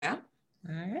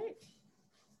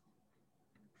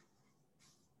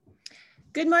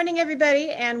Good morning,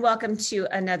 everybody, and welcome to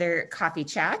another coffee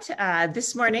chat.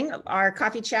 This morning, our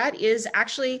coffee chat is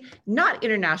actually not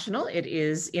international. It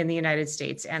is in the United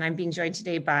States, and I'm being joined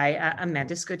today by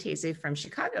Amanda Scotese from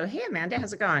Chicago. Hey, Amanda,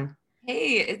 how's it going?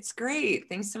 Hey, it's great.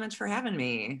 Thanks so much for having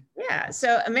me. Yeah,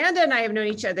 so Amanda and I have known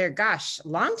each other, gosh,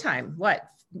 long time. What,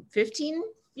 15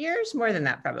 years? More than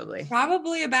that, probably.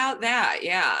 Probably about that.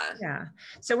 Yeah. Yeah.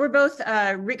 So we're both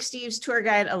Rick Steves tour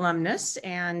guide alumnus,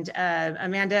 and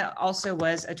Amanda also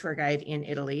was a tour guide in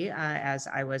Italy, as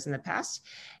I was in the past.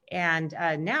 And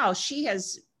now she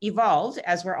has evolved,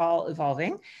 as we're all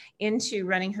evolving, into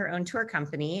running her own tour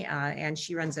company. And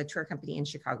she runs a tour company in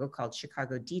Chicago called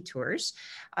Chicago Detours.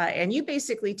 And you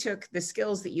basically took the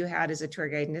skills that you had as a tour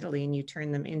guide in Italy and you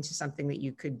turned them into something that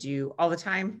you could do all the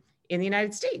time in the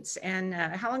United States. And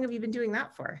how long have you been doing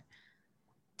that for?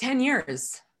 10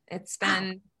 years. It's Wow.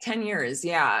 been 10 years.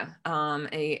 Yeah.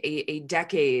 A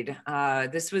decade.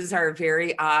 This was our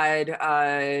very odd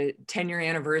 10-year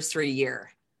anniversary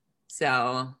year.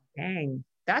 So Dang,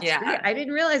 that's great. yeah, I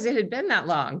didn't realize it had been that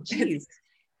long. it's Jeez.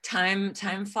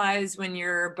 time flies when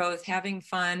you're both having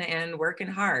fun and working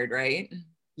hard, right?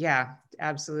 Yeah,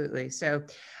 absolutely. So,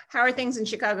 how are things in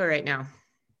Chicago right now?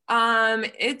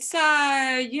 It's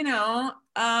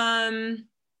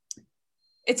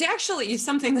it's actually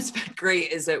something that's been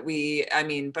great is that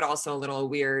but also a little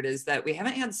weird is that we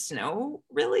haven't had snow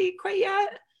really quite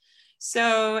yet.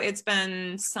 So it's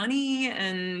been sunny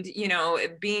and,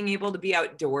 being able to be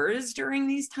outdoors during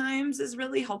these times is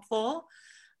really helpful.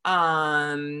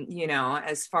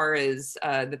 As far as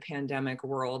the pandemic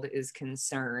world is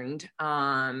concerned.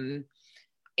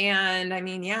 And I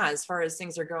mean, yeah, as far as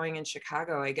things are going in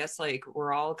Chicago, I guess like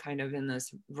we're all kind of in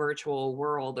this virtual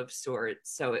world of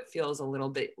sorts. So it feels a little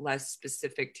bit less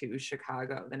specific to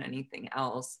Chicago than anything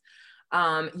else.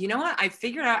 You know what? I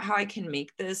figured out how I can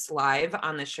make this live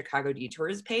on the Chicago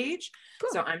Detours page.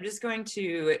 So Cool. I'm just going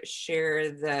to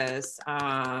share this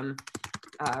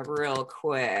real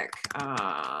quick.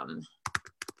 Amanda,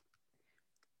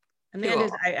 Cool.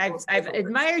 I've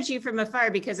admired you from afar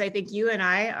because I think you and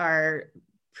I are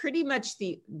pretty much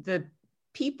the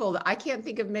people that I can't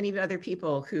think of many other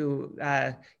people who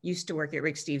used to work at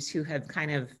Rick Steves who have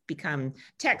kind of become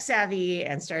tech savvy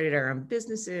and started our own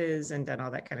businesses and done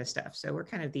all that kind of stuff. So we're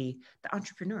kind of the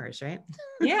entrepreneurs, right?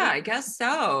 Yeah, I guess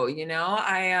so.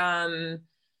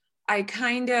 I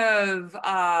kind of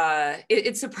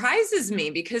it surprises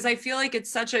me because I feel like it's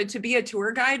such a to be a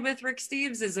tour guide with Rick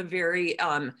Steves is a very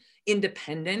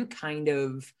independent kind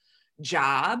of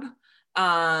job.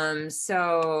 I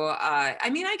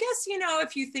mean, I guess,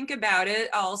 if you think about it,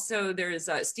 also there's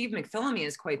Steve McPhillamy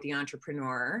is quite the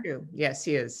entrepreneur. True. Yes,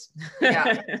 he is.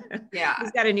 Yeah. Yeah.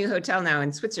 He's got a new hotel now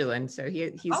in Switzerland. So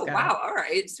he's Oh, got wow. All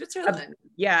right. Switzerland.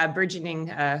 a burgeoning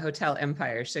hotel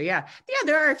empire. So yeah,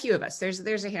 there are a few of us.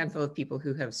 There's a handful of people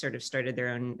who have sort of started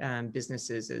their own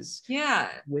businesses as Yeah.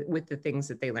 with the things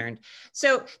that they learned.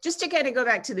 So just to kind of go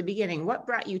back to the beginning, what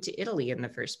brought you to Italy in the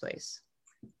first place?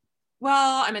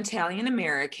 Well, I'm Italian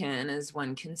American, as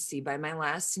one can see by my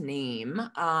last name.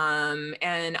 And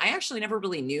I actually never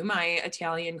really knew my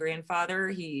Italian grandfather.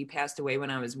 He passed away when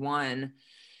I was 1,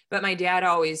 but my dad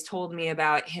always told me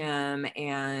about him,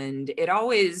 and it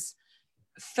always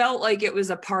felt like it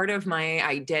was a part of my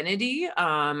identity.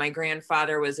 My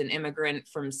grandfather was an immigrant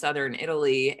from Southern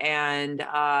Italy, and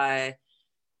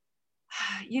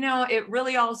it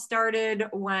really all started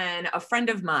when a friend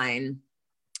of mine,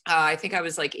 I think I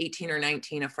was like 18 or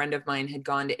 19. A friend of mine had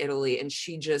gone to Italy and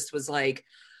she just was like,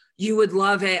 you would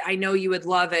love it. I know you would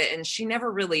love it. And she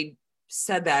never really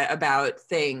said that about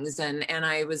things. And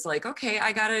I was like, okay,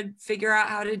 I got to figure out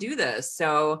how to do this.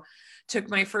 So took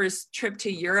my first trip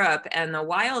to Europe. And the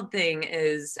wild thing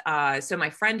is, so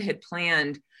my friend had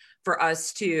planned for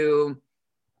us to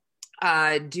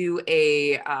do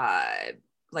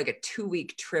like a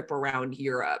 2-week trip around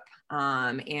Europe.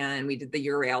 And we did the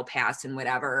Eurail pass and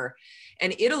whatever.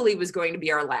 And Italy was going to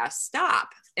be our last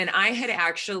stop. And I had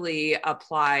actually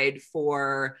applied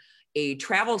for a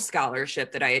travel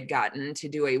scholarship that I had gotten to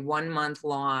do a 1-month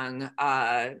long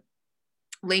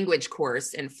language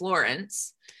course in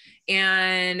Florence.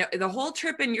 And the whole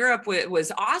trip in Europe was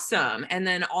awesome. And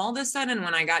then all of a sudden,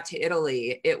 when I got to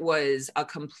Italy, it was a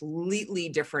completely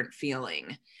different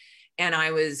feeling. And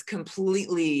I was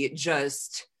completely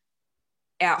just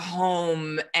at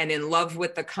home and in love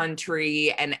with the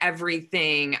country and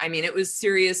everything. I mean, it was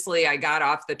seriously, I got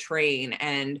off the train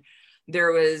and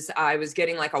I was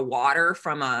getting like a water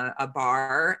from a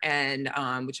bar, and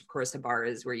which of course a bar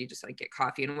is where you just like get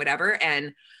coffee and whatever.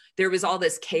 And there was all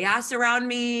this chaos around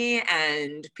me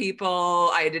and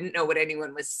people, I didn't know what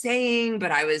anyone was saying,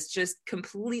 but I was just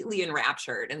completely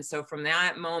enraptured. And so from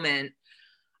that moment,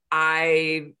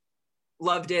 I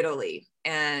loved Italy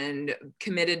and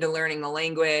committed to learning the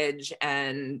language.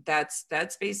 And that's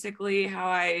basically how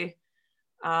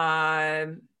I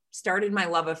started my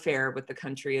love affair with the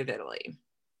country of Italy.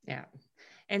 Yeah.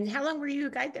 And how long were you a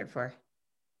guide there for?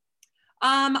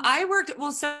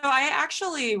 I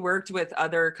actually worked with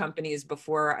other companies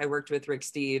before I worked with Rick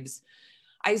Steves.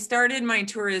 I started my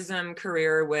tourism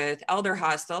career with Elder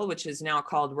Hostel, which is now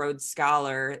called Rhodes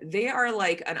Scholar. They are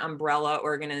like an umbrella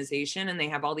organization, and they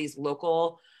have all these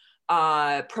local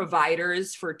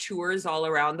providers for tours all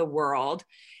around the world.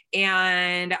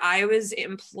 And I was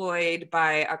employed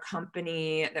by a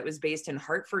company that was based in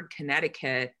Hartford,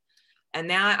 Connecticut. And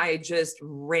that I just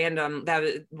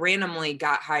randomly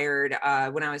got hired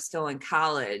when I was still in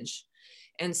college.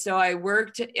 And so I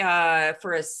worked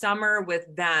for a summer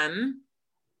with them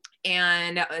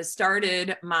and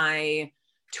started my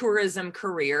tourism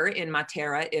career in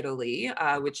Matera, Italy,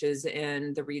 which is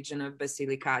in the region of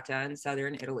Basilicata in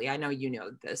southern Italy. I know you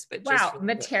know this, but wow,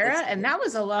 Matera, and that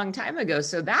was a long time ago.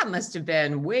 So that must have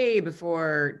been way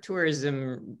before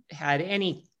tourism had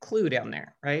any clue down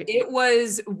there, right?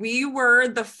 We were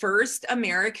the first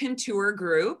American tour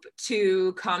group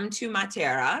to come to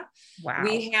Matera. Wow.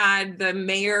 We had the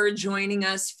mayor joining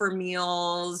us for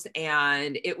meals,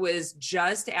 and it was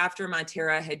just after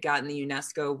Matera had gotten the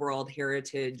UNESCO World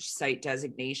Heritage Site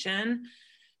designation.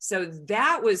 So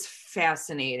that was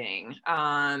fascinating.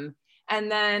 And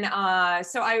then,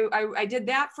 so I did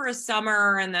that for a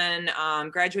summer and then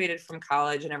graduated from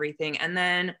college and everything. And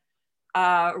then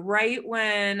right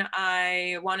when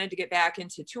I wanted to get back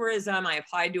into tourism, I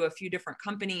applied to a few different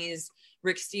companies,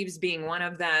 Rick Steves being one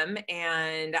of them.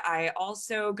 And I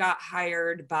also got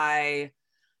hired by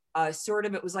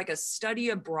it was like a study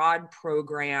abroad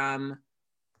program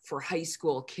for high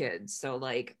school kids. So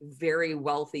like very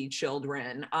wealthy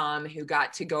children who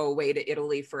got to go away to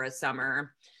Italy for a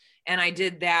summer. And I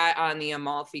did that on the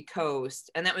Amalfi Coast.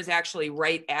 And that was actually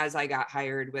right as I got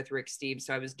hired with Rick Steves.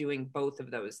 So I was doing both of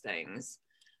those things.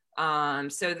 I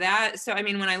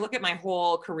mean, when I look at my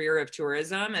whole career of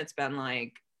tourism, it's been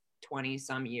like 20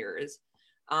 some years.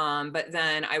 But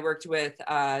then I worked with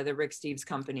the Rick Steves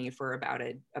company for about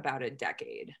a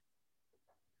decade.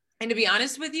 And to be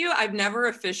honest with you, I've never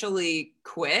officially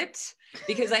quit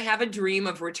because I have a dream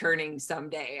of returning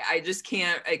someday. I just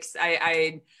can't,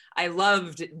 I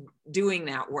loved doing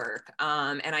that work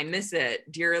and I miss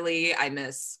it dearly. I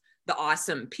miss the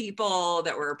awesome people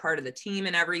that were a part of the team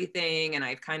and everything. And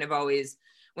I've kind of always,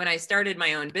 when I started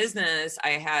my own business,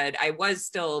 I was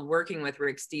still working with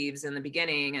Rick Steves in the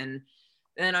beginning. And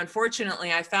then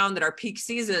unfortunately, I found that our peak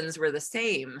seasons were the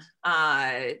same.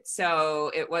 So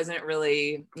it wasn't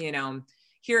really,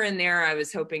 here and there, I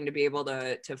was hoping to be able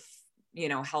to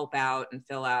help out and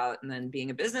fill out. And then being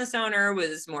a business owner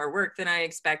was more work than I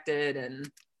expected and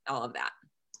all of that.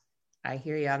 I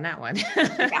hear you on that one.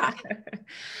 Yeah.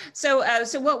 So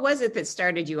what was it that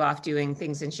started you off doing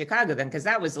things in Chicago then? Because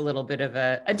that was a little bit of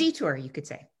a detour, you could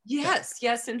say.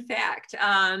 Yes, in fact.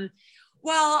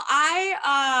 While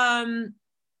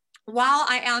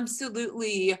I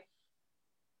absolutely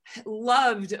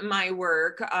loved my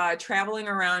work, traveling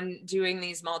around doing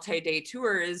these multi-day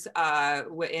tours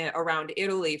around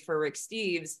Italy for Rick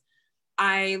Steves,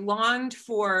 I longed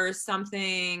for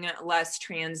something less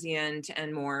transient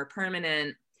and more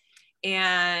permanent.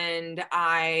 And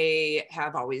I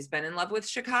have always been in love with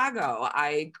Chicago.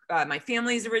 My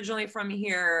family's originally from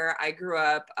here. I grew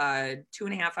up a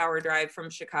 2.5-hour drive from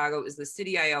Chicago. It was the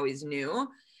city I always knew.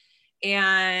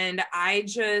 And I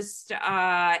just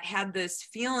had this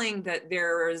feeling that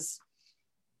there was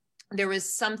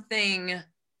something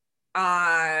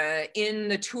in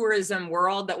the tourism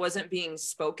world that wasn't being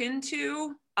spoken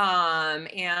to.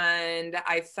 And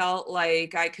I felt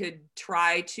like I could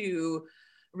try to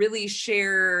really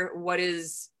share what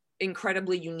is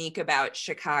incredibly unique about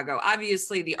Chicago.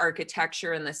 Obviously, the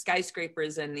architecture and the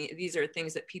skyscrapers and these are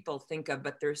things that people think of,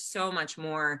 but there's so much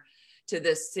more to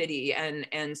this city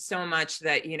and so much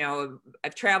that,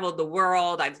 I've traveled the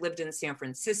world. I've lived in San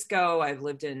Francisco. I've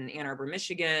lived in Ann Arbor,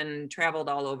 Michigan, traveled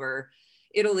all over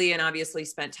Italy and obviously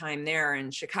spent time there.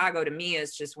 And Chicago to me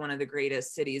is just one of the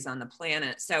greatest cities on the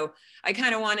planet. So I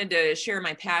kind of wanted to share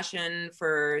my passion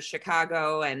for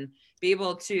Chicago and be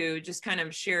able to just kind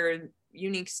of share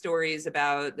unique stories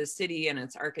about the city and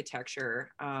its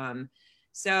architecture.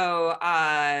 So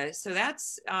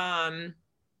that's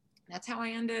how I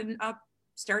ended up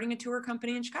starting a tour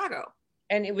company in Chicago.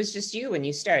 And it was just you when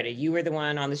you started. You were the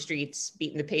one on the streets,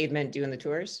 beating the pavement, doing the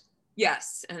tours?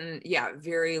 Yes. And yeah,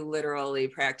 very literally,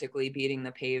 practically beating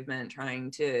the pavement,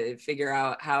 trying to figure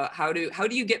out how do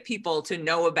you get people to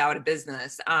know about a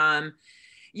business?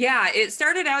 Yeah, it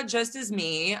started out just as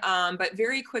me, but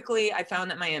very quickly I found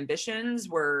that my ambitions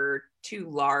were too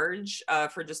large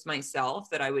for just myself,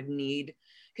 that I would need,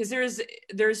 because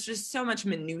there's just so much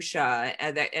minutia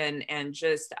and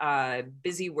just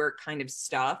busy work kind of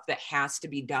stuff that has to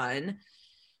be done.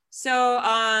 So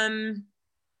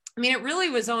I mean, it really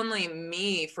was only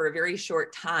me for a very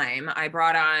short time. I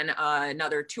brought on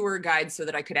another tour guide so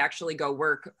that I could actually go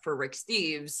work for Rick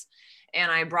Steves. And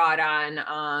I brought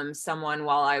on someone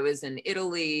while I was in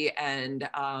Italy, and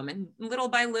little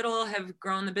by little have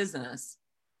grown the business.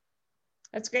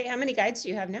 That's great. How many guides do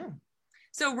you have now?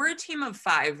 So we're a team of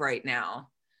 5 right now.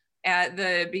 At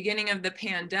the beginning of the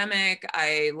pandemic,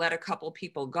 I let a couple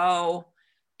people go.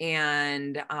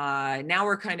 And now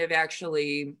we're kind of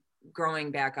actually growing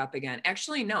back up again.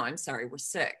 Actually, no, I'm sorry, we're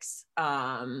 6.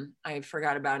 I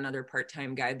forgot about another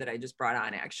part-time guide that I just brought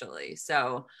on, actually.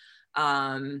 So,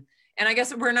 and I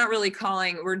guess we're not really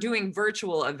we're doing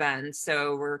virtual events.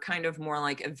 So we're kind of more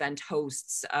like event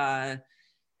hosts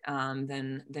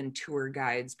than tour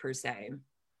guides per se.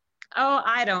 Oh,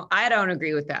 I don't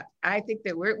agree with that. I think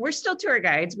that we're still tour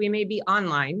guides. We may be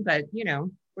online, but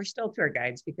we're still tour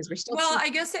guides because we're still. Well, I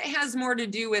guess it has more to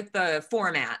do with the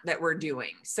format that we're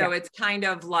doing. So it's kind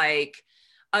of like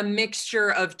a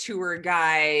mixture of tour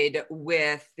guide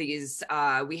with these,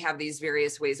 we have these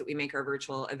various ways that we make our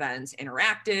virtual events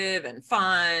interactive and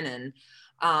fun.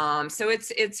 And so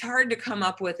it's hard to come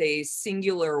up with a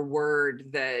singular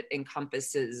word that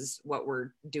encompasses what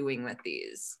we're doing with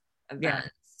these events.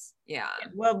 Yeah.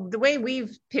 Well, the way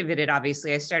we've pivoted,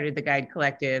 obviously, I started the Guide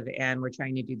Collective, and we're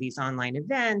trying to do these online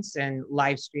events and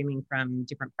live streaming from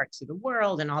different parts of the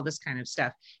world and all this kind of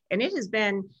stuff. And it has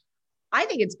been, I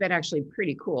think it's been actually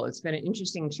pretty cool. It's been an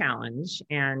interesting challenge.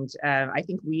 And I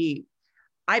think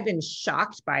I've been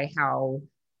shocked by how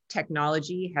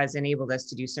technology has enabled us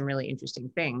to do some really interesting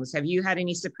things. Have you had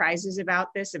any surprises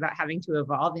about this, about having to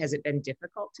evolve? Has it been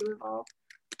difficult to evolve?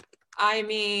 I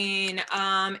mean,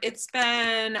 it's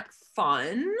been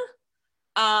fun.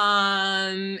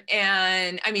 And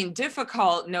I mean,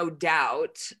 difficult, no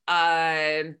doubt.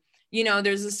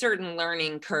 There's a certain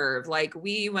learning curve. Like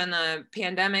when the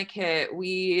pandemic hit,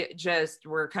 we just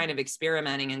were kind of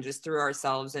experimenting and just threw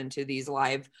ourselves into these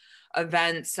live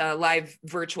events, live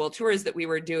virtual tours that we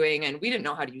were doing, and we didn't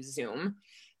know how to use Zoom.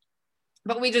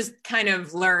 But we just kind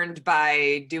of learned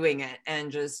by doing it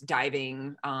and just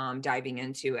diving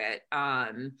into it.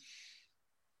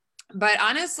 But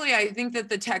honestly, I think that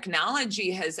the technology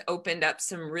has opened up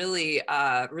some really,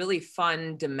 really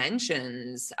fun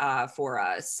dimensions for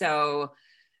us. So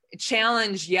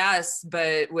challenge, yes,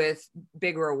 but with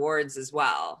big rewards as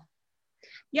well.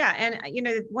 Yeah, and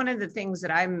one of the things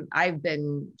that I've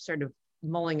been sort of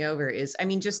mulling over is, I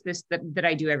mean, just this that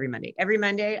I do every Monday. Every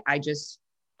Monday, I just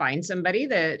find somebody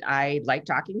that I like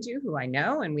talking to, who I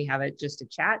know, and we have just a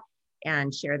chat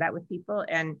and share that with people.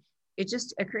 And it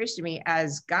just occurs to me,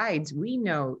 as guides, we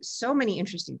know so many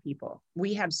interesting people.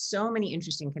 We have so many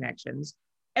interesting connections,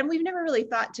 and we've never really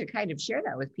thought to kind of share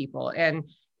that with people. And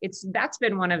that's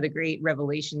been one of the great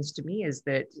revelations to me, is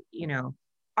that,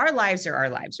 our lives are our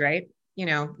lives, right?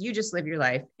 You just live your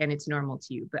life and it's normal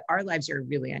to you, but our lives are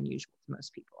really unusual to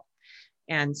most people.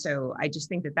 And so I just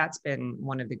think that that's been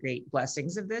one of the great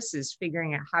blessings of this, is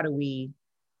figuring out how do we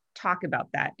talk about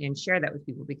that and share that with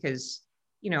people, because,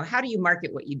 how do you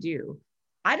market what you do?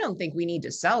 I don't think we need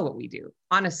to sell what we do.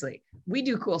 Honestly, we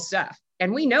do cool stuff,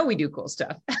 and we know we do cool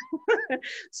stuff.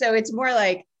 So it's more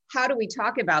like, how do we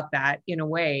talk about that in a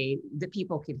way that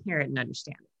people can hear it and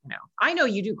understand it? I know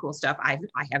you do cool stuff. I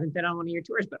haven't been on one of your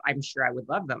tours, but I'm sure I would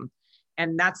love them.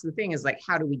 And that's the thing, is like,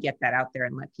 how do we get that out there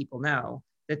and let people know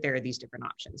that there are these different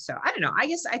options? So I don't know. I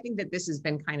think that this has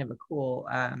been kind of a cool,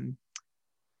 an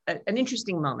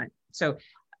interesting moment. So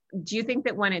do you think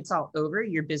that when it's all over,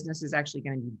 your business is actually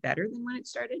going to be better than when it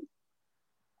started?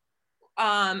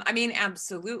 I mean,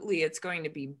 absolutely, it's going to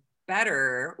be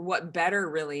better. What better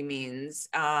really means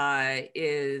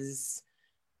is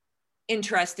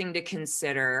interesting to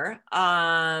consider.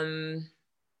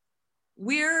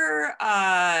 We're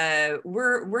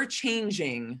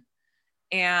changing.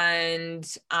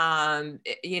 And,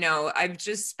 I've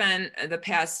just spent the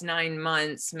past 9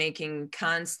 months making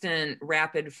constant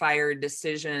rapid fire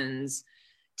decisions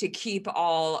to keep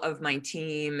all of my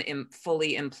team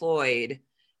fully employed.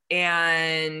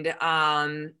 And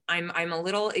I'm a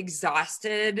little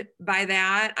exhausted by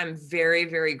that. I'm very,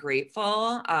 very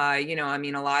grateful. A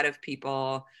lot of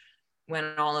people,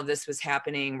 when all of this was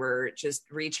happening were just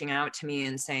reaching out to me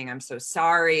and saying, I'm so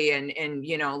sorry. And,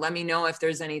 you know, let me know if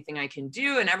there's anything I can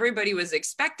do. And everybody was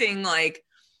expecting like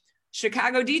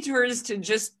Chicago Detours to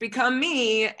just become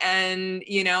me, and,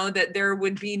 you know, that there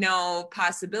would be no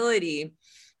possibility.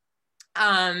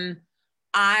 One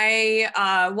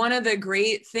of the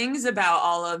great things about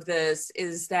all of this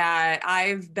is that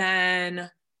I've been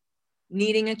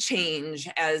needing a change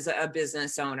as a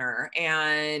business owner.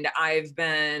 And I've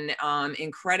been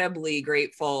incredibly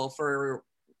grateful for,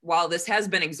 while this has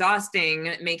been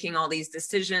exhausting, making all these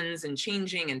decisions and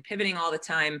changing and pivoting all the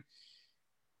time,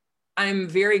 I'm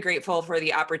very grateful for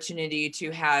the opportunity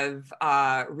to have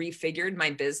refigured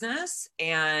my business.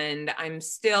 And we're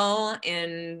still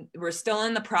in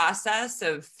the process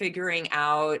of figuring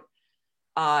out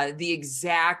the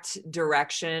exact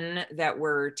direction that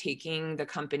we're taking the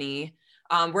company.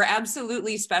 We're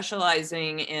absolutely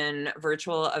specializing in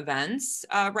virtual events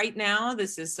right now.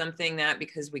 This is something that,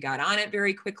 because we got on it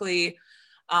very quickly,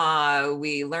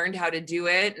 we learned how to do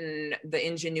it, and the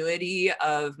ingenuity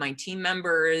of my team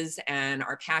members and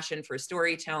our passion for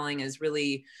storytelling has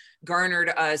really garnered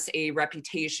us a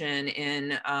reputation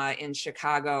in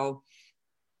Chicago.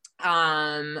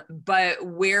 But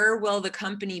where will the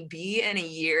company be in a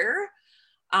year?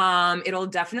 It'll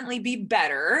definitely be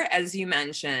better, as you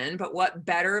mentioned, but what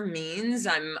better means,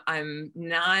 I'm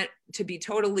not, to be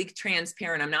totally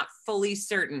transparent, I'm not fully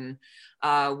certain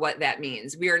what that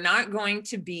means. We are not going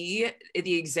to be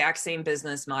the exact same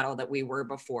business model that we were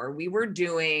before. We were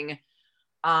doing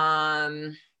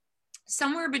somewhere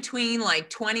between like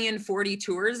 20 and 40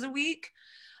 tours a week.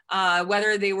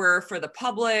 Whether they were for the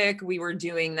public, we were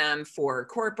doing them for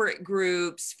corporate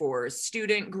groups, for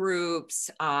student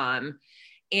groups,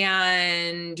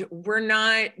 and we're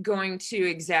not going to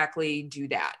exactly do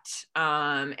that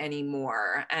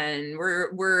anymore. And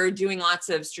we're doing lots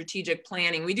of strategic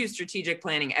planning. We do strategic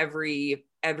planning every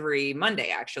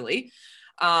Monday, actually.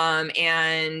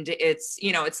 And it's,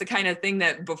 you know, it's the kind of thing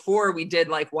that before we did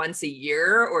like once a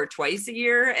year or twice a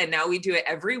year, and now we do it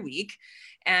every week.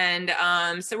 And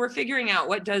so we're figuring out,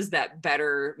 what does that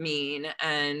better mean,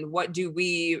 and what do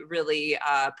we really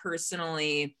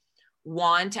personally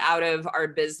want out of our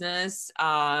business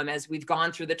as we've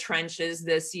gone through the trenches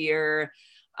this year,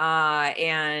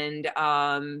 and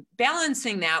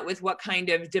balancing that with what kind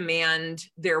of demand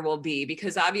there will be,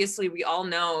 because obviously we all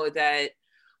know that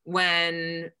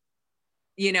when,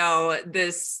 you know,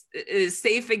 this is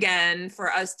safe again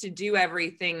for us to do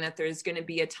everything, that there's going to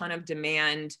be a ton of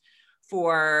demand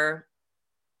for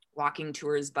walking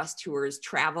tours, bus tours.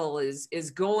 Travel is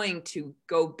going to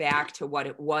go back to what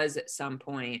it was at some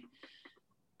point.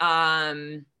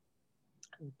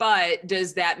 But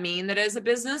does that mean that as a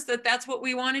business that's what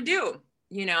we want to do?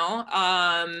 You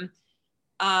know,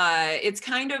 it's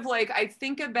kind of like, I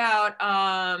think about,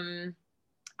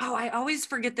 I always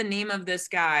forget the name of this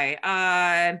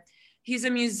guy. He's a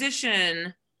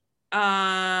musician.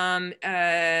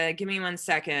 Give me 1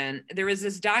 second. There was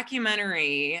this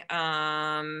documentary,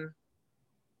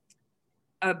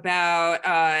 about,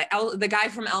 the guy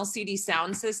from LCD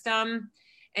Sound System.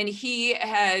 And he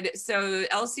had, so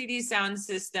LCD Sound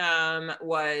System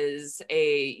was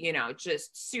a, you know,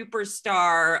 just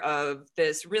superstar of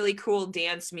this really cool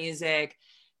dance music,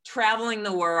 traveling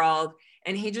the world.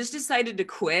 And he just decided to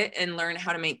quit and learn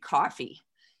how to make coffee.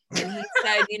 And he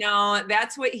said, you know,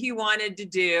 that's what he wanted to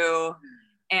do.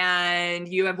 And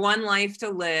you have one life to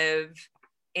live.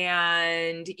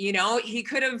 And, you know, he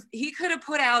could have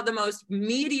put out the most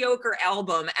mediocre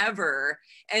album ever,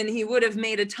 and he would have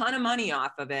made a ton of money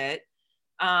off of it.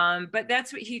 But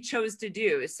that's what he chose to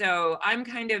do. So I'm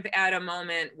kind of at a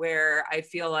moment where I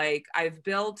feel like I've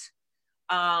built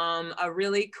a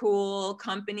really cool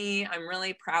company. I'm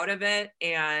really proud of it.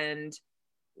 And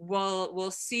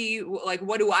we'll see, like,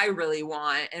 what do I really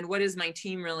want, and what does my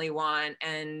team really want,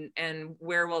 and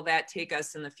where will that take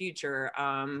us in the future?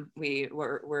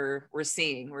 We're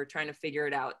seeing, we're trying to figure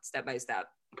it out step by step.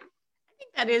 I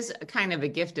think that is kind of a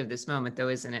gift of this moment, though,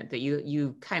 isn't it? That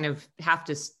you kind of have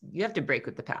to break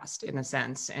with the past, in a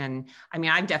sense. And I mean,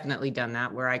 I've definitely done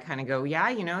that, where I kind of go, yeah,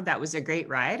 you know, that was a great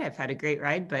ride. I've had a great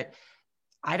ride, but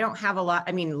I don't have a lot.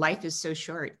 I mean, life is so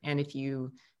short. And if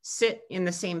you sit in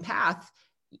the same path,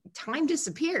 time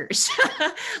disappears.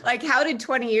 Like, how did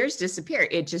 20 years disappear?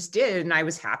 It just did. And I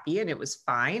was happy and it was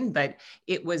fine, but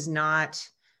it was not,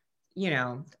 you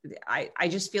know, I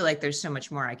just feel like there's so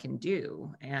much more I can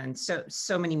do. And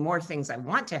so many more things I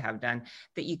want to have done,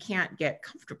 that you can't get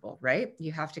comfortable, right?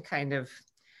 You have to kind of,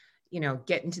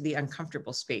 get into the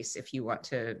uncomfortable space if you want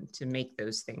to make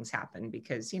those things happen,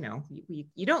 because, you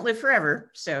don't live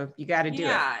forever. So you got to do it.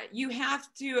 Yeah, you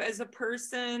have to, as a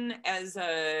person, as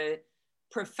a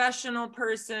professional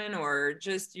person, or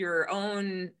just your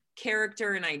own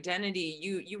character and identity,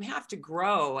 you have to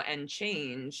grow and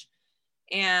change.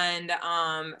 And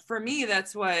for me,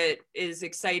 that's what is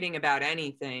exciting about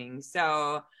anything.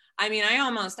 So, I mean,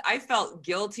 I felt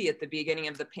guilty at the beginning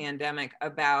of the pandemic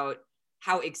about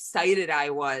how excited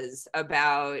I was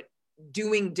about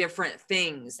doing different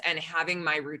things and having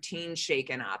my routine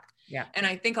shaken up. Yeah. And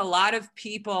I think a lot of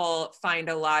people find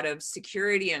a lot of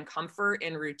security and comfort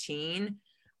in routine.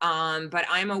 But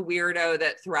I'm a weirdo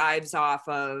that thrives off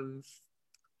of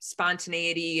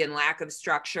spontaneity and lack of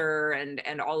structure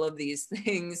and all of these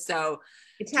things. So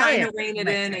trying to rein it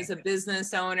in as a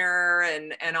business owner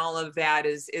and all of that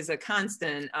is a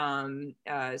constant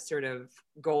sort of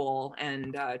goal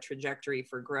and trajectory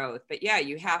for growth. But yeah,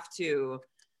 you have to,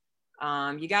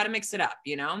 you got to mix it up,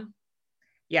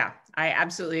 Yeah, I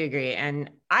absolutely agree.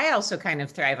 And I also kind of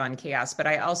thrive on chaos, but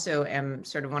I also am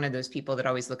sort of one of those people that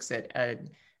always looks at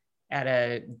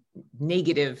a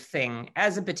negative thing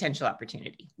as a potential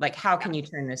opportunity. Like, how can you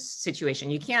turn this situation?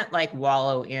 You can't like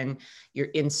wallow in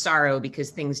sorrow because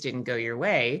things didn't go your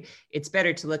way. It's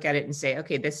better to look at it and say,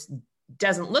 okay, this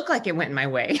doesn't look like it went my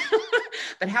way,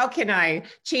 but how can I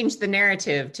change the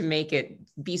narrative to make it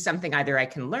be something either I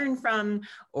can learn from,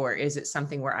 or is it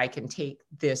something where I can take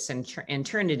this and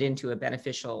turn it into a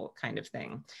beneficial kind of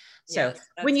thing? So yes,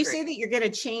 when you say that you're going to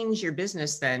change your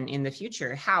business then in the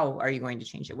future, how are you going to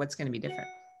change it? What's going to be different?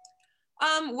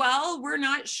 Well, we're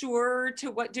not sure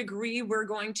to what degree we're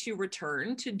going to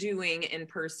return to doing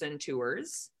in-person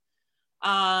tours.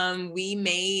 We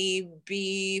may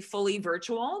be fully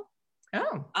virtual.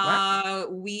 Oh, wow.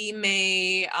 We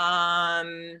may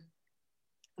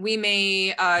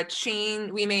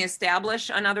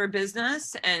establish another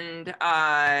business and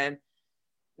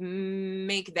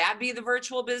make that be the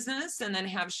virtual business, and then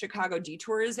have Chicago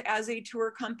Detours as a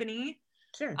tour company.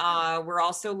 Sure. We're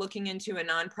also looking into a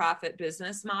nonprofit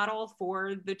business model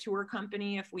for the tour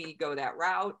company if we go that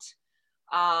route.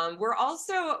 We're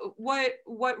also, what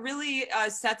really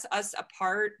sets us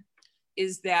apart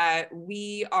is that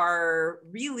we are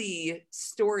really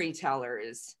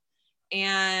storytellers.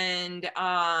 And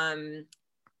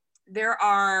there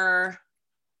are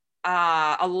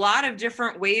a lot of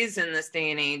different ways in this day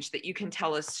and age that you can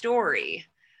tell a story.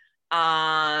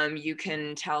 You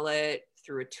can tell it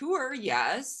through a tour,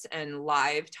 yes, and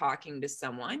live talking to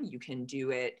someone. You can do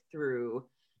it through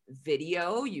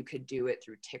video. You could do it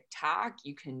through TikTok.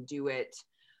 You can do it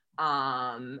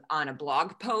on a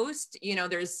blog post.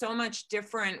 There's so much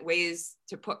different ways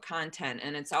to put content,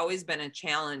 and it's always been a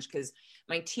challenge because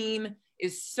my team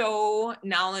is so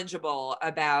knowledgeable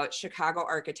about Chicago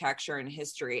architecture and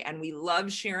history, and we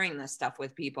love sharing this stuff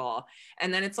with people.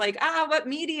 And then it's like, what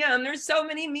medium? There's so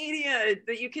many media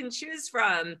that you can choose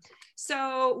from.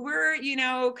 So we're,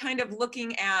 kind of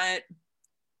looking at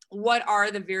what are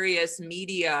the various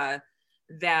media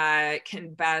that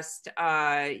can best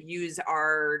use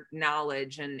our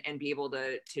knowledge and be able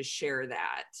to share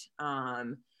that.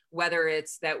 Whether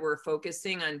it's that we're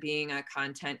focusing on being a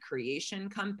content creation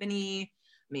company,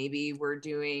 maybe we're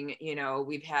doing,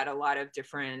 we've had a lot of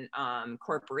different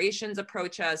corporations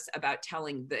approach us about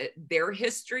telling their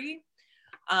history.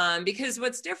 Because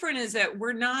what's different is that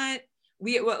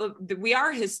we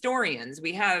are historians.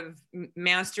 We have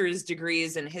master's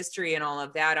degrees in history and all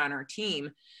of that on our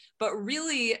team. But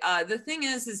really, the thing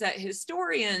is that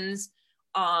historians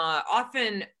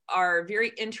often are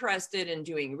very interested in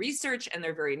doing research and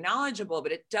they're very knowledgeable,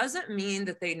 but it doesn't mean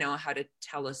that they know how to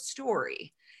tell a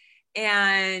story.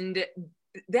 And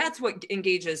that's what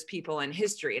engages people in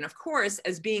history. And of course,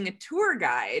 as being a tour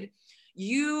guide,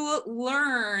 you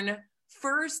learn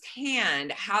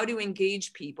firsthand how to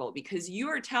engage people because you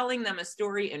are telling them a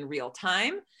story in real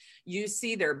time. You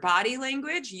see their body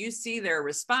language, you see their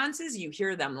responses, you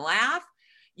hear them laugh.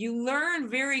 You learn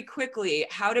very quickly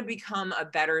how to become a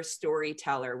better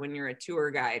storyteller when you're a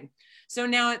tour guide. So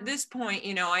now at this point,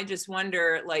 I just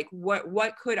wonder, like,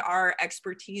 what could our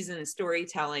expertise in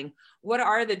storytelling, what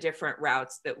are the different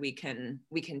routes that we can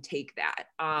take that?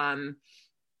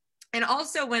 And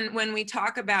also when we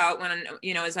talk about,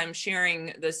 as I'm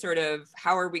sharing the sort of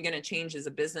how are we going to change as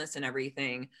a business and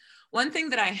everything, one thing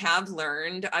that I've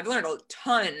learned a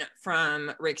ton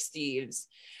from Rick Steves.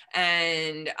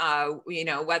 And,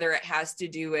 whether it has to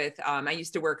do with, I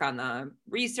used to work on the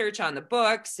research on the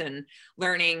books and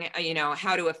learning,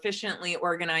 how to efficiently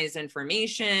organize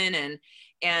information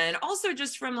and also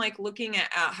just from like looking at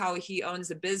how he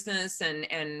owns a business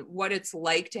and what it's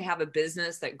like to have a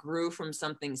business that grew from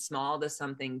something small to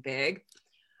something big.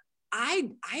 I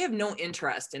have no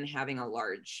interest in having a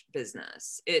large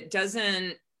business. It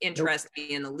doesn't interest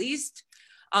me in the least.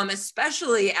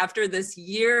 Especially after this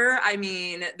year. I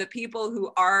mean, the people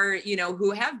who are, you know,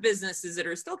 who have businesses that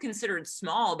are still considered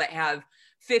small, but have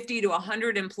 50 to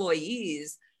 100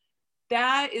 employees,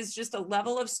 that is just a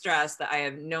level of stress that I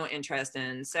have no interest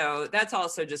in. So that's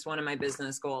also just one of my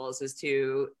business goals, is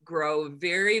to grow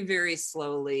very, very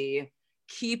slowly,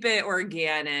 keep it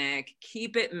organic,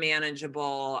 keep it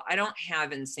manageable. I don't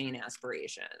have insane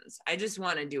aspirations. I just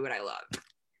want to do what I love.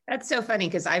 That's so funny,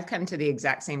 because I've come to the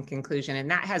exact same conclusion. And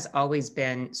that has always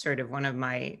been sort of one of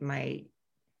my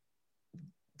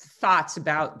thoughts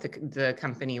about the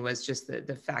company, was just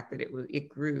the fact that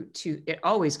it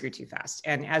always grew too fast.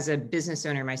 And as a business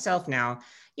owner myself now,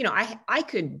 you know, I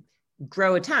could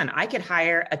grow a ton. I could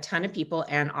hire a ton of people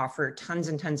and offer tons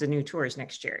and tons of new tours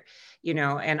next year, you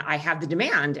know, and I have the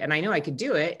demand and I know I could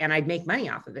do it and I'd make money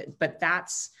off of it, but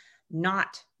that's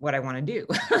not what I want to do.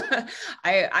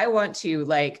 I want to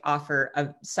like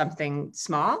offer something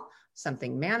small,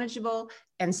 something manageable,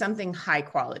 and something high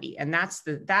quality. And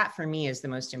that for me is the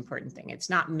most important thing. It's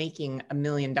not making $1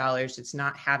 million. It's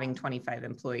not having 25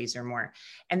 employees or more.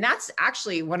 And that's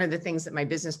actually one of the things that my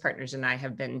business partners and I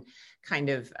have been kind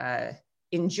of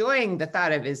enjoying the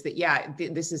thought of, is that, yeah,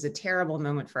 this is a terrible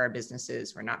moment for our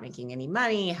businesses. We're not making any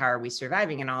money. How are we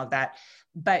surviving and all of that?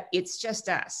 But it's just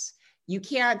us. You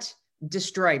can't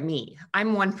destroy me.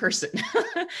 I'm one person.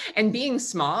 And being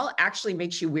small actually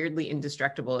makes you weirdly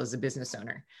indestructible as a business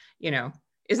owner. You know,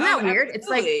 isn't that weird?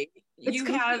 Absolutely. It's like, you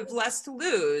have less to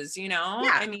lose, you know?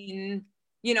 Yeah. I mean,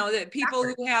 you know, that people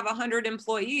who have 100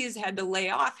 employees had to lay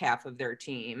off half of their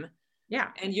team. Yeah.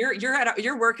 And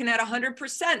you're working at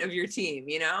 100% of your team,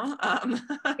 you know?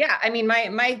 Yeah. I mean,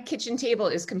 my kitchen table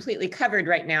is completely covered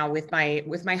right now with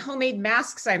my homemade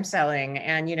masks I'm selling.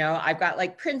 And, you know, I've got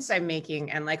like prints I'm making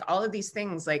and like all of these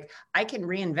things. Like I can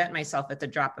reinvent myself at the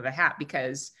drop of a hat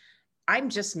because I'm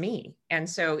just me. And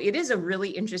so it is a really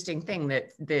interesting thing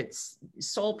that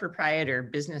sole proprietor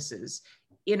businesses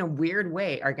in a weird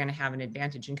way are going to have an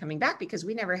advantage in coming back, because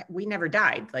we never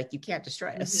died. Like you can't destroy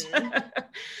us. Mm-hmm.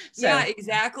 So. Yeah,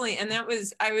 exactly. And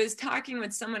I was talking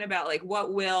with someone about like,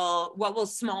 what will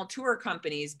small tour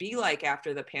companies be like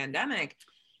after the pandemic?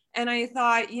 And I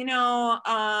thought, you know,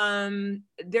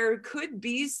 there could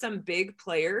be some big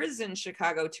players in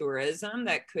Chicago tourism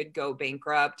that could go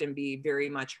bankrupt and be very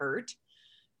much hurt.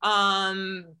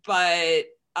 But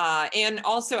and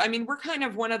also, I mean, we're kind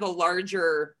of one of the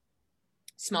larger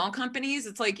small companies.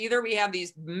 It's like either we have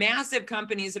these massive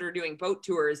companies that are doing boat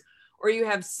tours, or you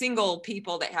have single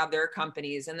people that have their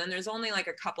companies. And then there's only like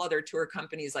a couple other tour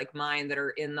companies like mine that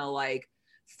are in the like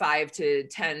 5 to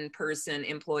 10 person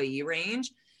employee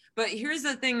range. But here's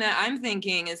the thing that I'm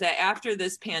thinking is that after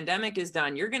this pandemic is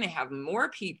done, you're going to have more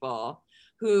people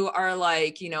who are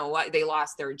like, you know what, they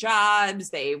lost their jobs,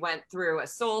 they went through a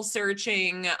soul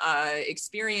searching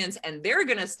experience, and they're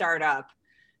going to start up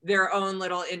their own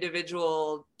little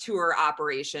individual tour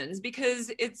operations,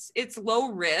 because it's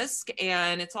low risk,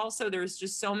 and it's also, there's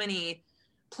just so many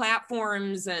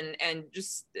platforms and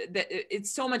just that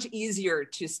it's so much easier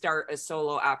to start a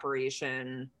solo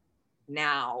operation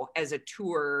now as a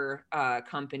tour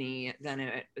company than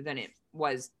it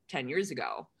was 10 years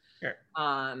ago. Sure.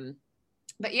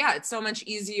 But yeah, it's so much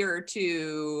easier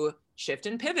to shift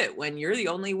and pivot when you're the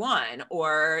only one,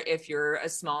 or if you're a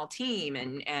small team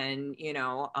and you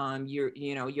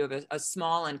have a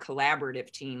small and collaborative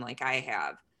team like I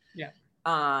have. Yeah.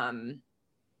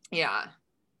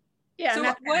 Yeah.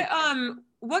 So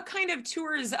what kind of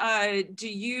tours do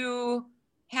you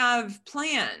have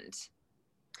planned?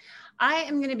 I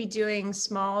am going to be doing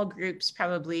small groups,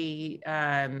 probably,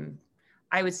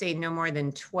 I would say no more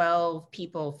than 12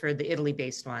 people for the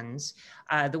Italy-based ones.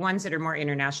 The ones that are more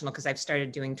international, because I've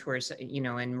started doing tours, you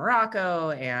know, in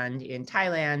Morocco and in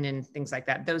Thailand and things like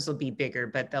that. Those will be bigger,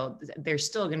 but they're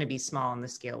still going to be small on the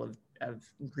scale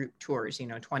of group tours, you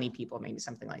know, 20 people, maybe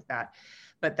something like that.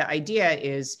 But the idea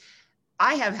is,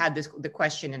 I have had the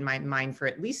question in my mind for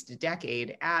at least a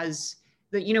decade, as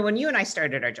you know, when you and I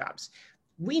started our jobs,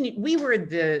 we were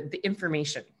the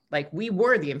information. Like we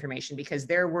were the information, because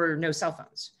there were no cell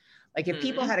phones. Like if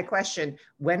people had a question,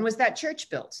 when was that church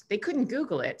built? They couldn't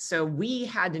Google it. So we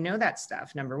had to know that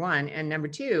stuff, number one. And number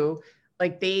two,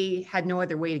 like they had no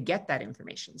other way to get that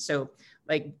information. So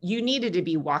like you needed to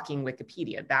be walking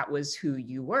Wikipedia. That was who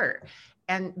you were.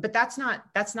 But that's not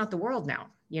the world now,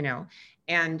 you know?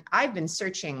 And I've been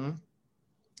searching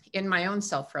in my own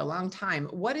self for a long time,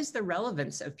 what is the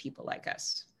relevance of people like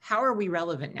us? How are we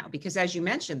relevant now? Because as you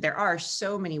mentioned, there are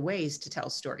so many ways to tell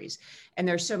stories, and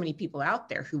there's so many people out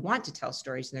there who want to tell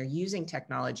stories, and they're using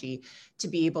technology to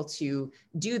be able to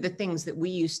do the things that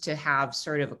we used to have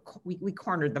sort of, we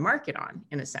cornered the market on,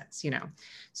 in a sense, you know?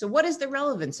 So what is the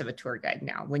relevance of a tour guide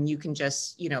now when you can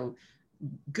just, you know,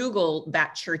 Google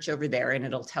that church over there and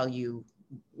it'll tell you,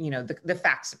 you know, the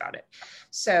facts about it.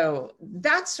 So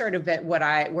that's sort of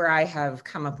where I have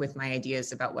come up with my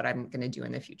ideas about what I'm going to do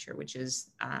in the future, which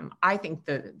is I think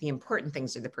the important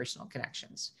things are the personal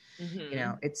connections. You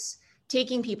know, it's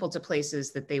taking people to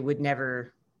places that they would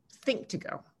never think to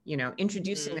go, you know,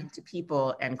 introducing them to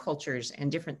people and cultures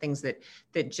and different things that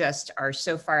just are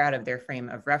so far out of their frame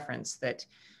of reference that,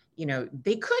 you know,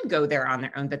 they could go there on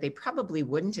their own, but they probably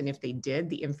wouldn't. And if they did,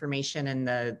 the information and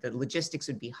the logistics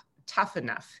would be tough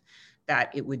enough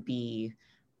that it would be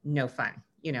no fun,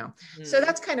 you know? So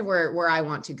that's kind of where I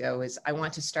want to go, is I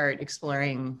want to start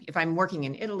exploring. If I'm working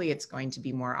in Italy, it's going to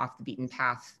be more off the beaten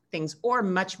path things, or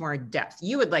much more depth.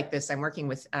 You would like this. I'm working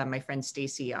with my friend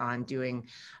Stacy on doing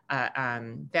a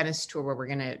Venice tour where we're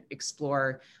going to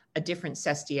explore a different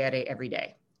sestiere every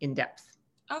day in depth.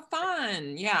 Oh,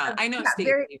 fun. Yeah. I know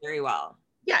Stacy very well.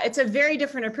 Yeah, it's a very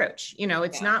different approach. You know,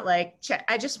 it's not like,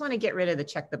 I just want to get rid of the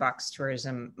check the box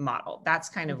tourism model. That's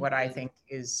kind of what I think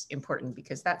is important,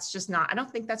 because that's just not, I don't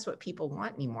think that's what people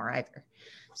want anymore either.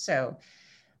 So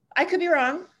I could be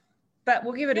wrong, but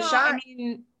we'll give it a shot. I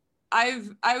mean,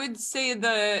 I would say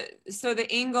the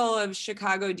angle of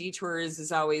Chicago Detours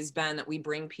has always been that we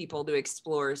bring people to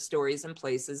explore stories and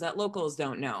places that locals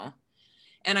don't know.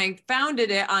 And I founded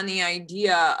it on the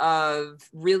idea of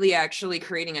really actually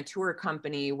creating a tour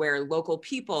company where local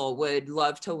people would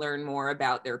love to learn more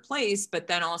about their place. But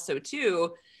then also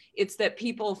too, it's that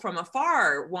people from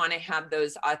afar want to have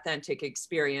those authentic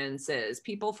experiences.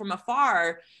 People from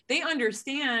afar, they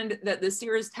understand that the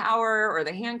Sears Tower or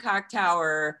the Hancock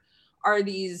Tower are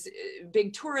these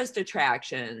big tourist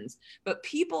attractions, but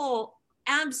people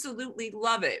absolutely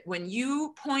love it when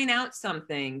you point out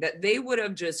something that they would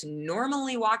have just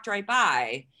normally walked right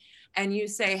by, and you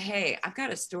say, hey, I've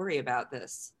got a story about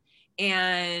this,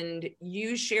 and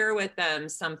you share with them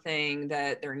something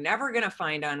that they're never going to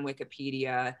find on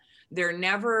Wikipedia. They're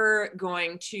never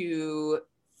going to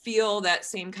feel that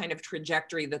same kind of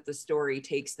trajectory that the story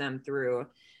takes them through,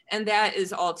 and that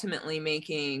is ultimately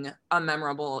making a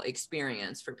memorable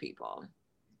experience for people.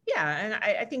 Yeah, and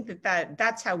I think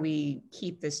that's how we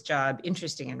keep this job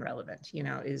interesting and relevant, you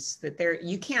know, is that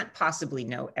you can't possibly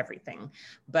know everything,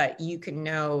 but you can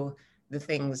know the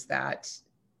things that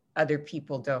other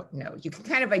people don't know. You can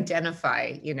kind of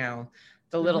identify, you know,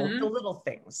 the little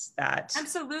things that.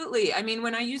 Absolutely. I mean,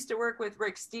 when I used to work with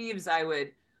Rick Steves,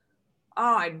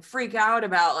 I'd freak out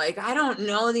about, like, I don't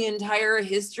know the entire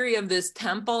history of this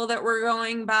temple that we're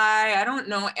going by. I don't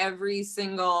know every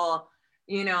single,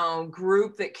 you know,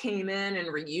 group that came in and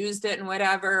reused it and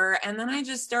whatever. And then I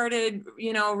just started,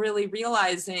 you know, really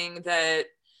realizing that,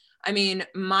 I mean,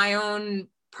 my own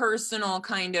personal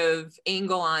kind of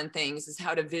angle on things is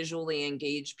how to visually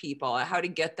engage people, how to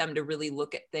get them to really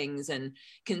look at things and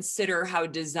consider how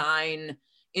design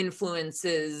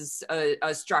influences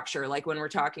a structure, like when we're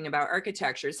talking about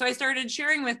architecture. So I started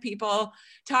sharing with people,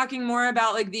 talking more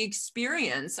about like the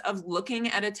experience of looking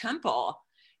at a temple.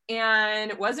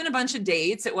 And it wasn't a bunch of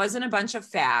dates, it wasn't a bunch of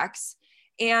facts.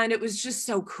 And it was just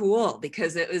so cool,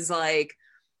 because it was like,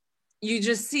 you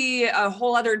just see a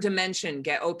whole other dimension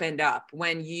get opened up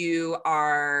when you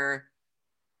are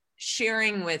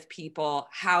sharing with people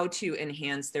how to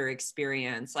enhance their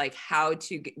experience, like how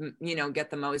to, you know, get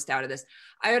the most out of this.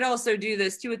 I would also do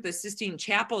this too with the Sistine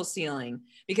Chapel ceiling,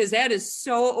 because that is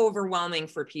so overwhelming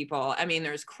for people. I mean,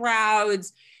 there's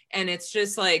crowds, and it's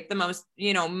just like the most,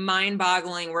 you know,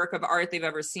 mind-boggling work of art they've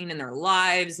ever seen in their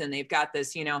lives. And they've got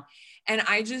this, you know, and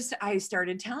I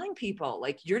started telling people,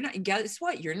 like, guess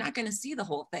what? You're not going to see the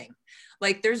whole thing.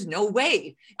 Like, there's no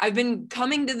way. I've been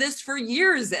coming to this for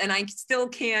years and I still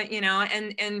can't, you know,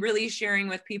 and really sharing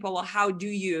with people, well, how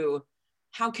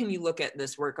can you look at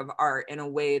this work of art in a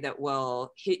way that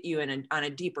will hit you on a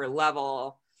deeper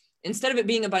level, instead of it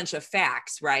being a bunch of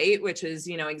facts, right? Which is,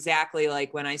 you know, exactly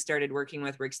like when I started working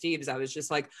with Rick Steves, I was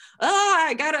just like,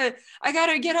 I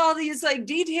gotta get all these like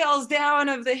details down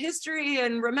of the history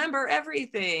and remember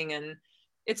everything. And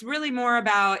it's really more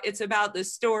about, it's about the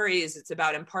stories. It's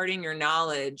about imparting your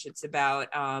knowledge. It's about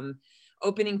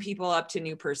opening people up to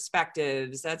new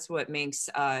perspectives. That's what makes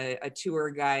a tour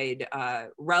guide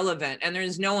relevant. And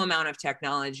there's no amount of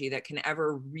technology that can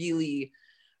ever really,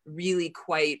 really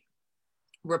quite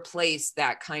replace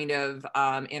that kind of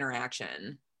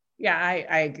interaction. Yeah,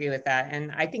 I agree with that.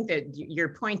 And I think that your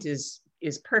point is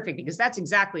perfect, because that's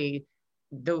exactly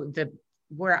the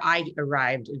where I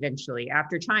arrived eventually,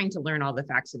 after trying to learn all the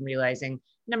facts and realizing,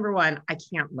 number one, I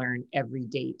can't learn every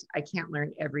date. I can't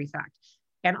learn every fact.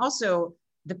 And also,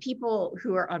 the people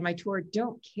who are on my tour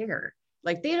don't care.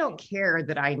 Like, they don't care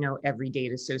that I know every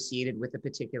date associated with a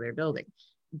particular building.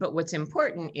 But what's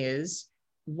important is,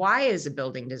 why is a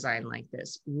building designed like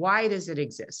this? Why does it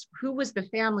exist? Who was the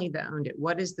family that owned it?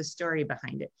 What is the story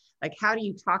behind it? Like, how do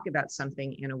you talk about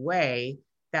something in a way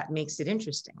that makes it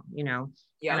interesting, you know?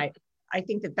 Yeah. And I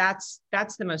think that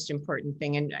that's the most important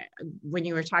thing. And when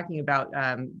you were talking about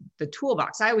the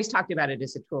toolbox, I always talked about it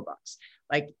as a toolbox.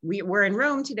 Like, we're in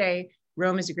Rome today.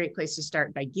 Rome is a great place to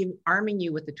start by arming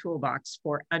you with the toolbox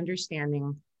for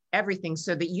understanding everything,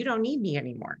 so that you don't need me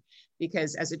anymore.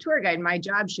 Because as a tour guide, my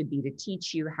job should be to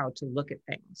teach you how to look at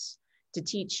things, to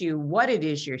teach you what it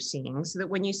is you're seeing, so that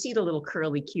when you see the little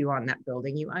curly Q on that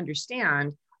building, you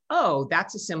understand, oh,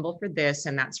 that's a symbol for this,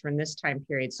 and that's from this time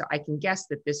period. So I can guess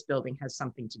that this building has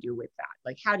something to do with that.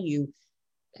 Like, how do you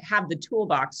have the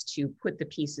toolbox to put the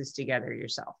pieces together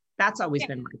yourself? That's always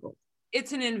been my goal.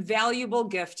 It's an invaluable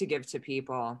gift to give to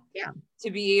people. Yeah.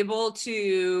 To be able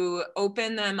to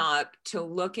open them up to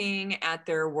looking at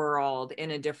their world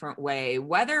in a different way,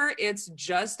 whether it's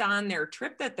just on their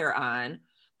trip that they're on,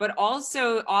 but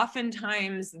also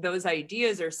oftentimes those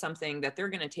ideas are something that they're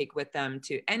going to take with them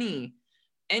to any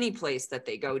place that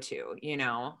they go to, you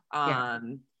know.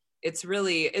 It's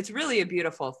really a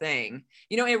beautiful thing.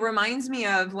 You know, it reminds me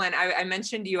of when I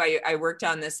mentioned to you, I worked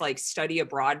on this like study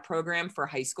abroad program for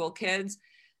high school kids.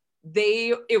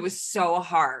 It was so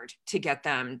hard to get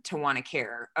them to want to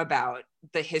care about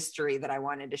the history that I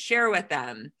wanted to share with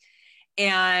them.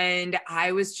 And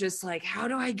I was just like, how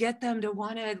do I get them to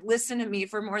want to listen to me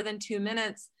for more than 2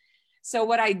 minutes? So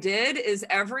what I did is,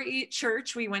 every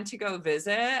church we went to go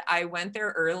visit, I went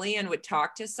there early and would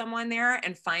talk to someone there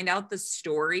and find out the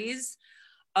stories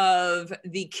of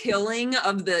the killing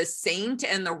of the saint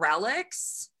and the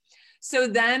relics. So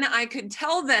then I could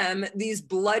tell them these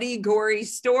bloody, gory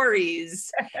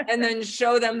stories and then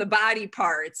show them the body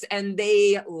parts, and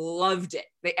they loved it.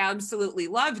 They absolutely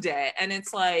loved it. And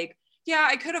it's like, yeah,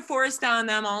 I could have forced on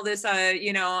them all this,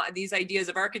 you know, these ideas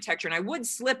of architecture, and I would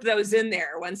slip those in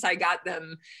there once I got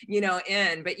them, you know,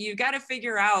 in. But you've got to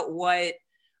figure out what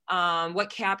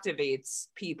captivates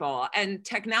people, and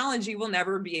technology will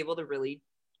never be able to really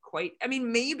quite. I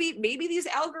mean, maybe these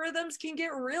algorithms can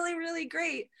get really, really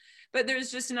great, but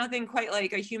there's just nothing quite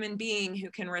like a human being who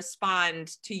can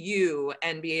respond to you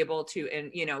and be able to,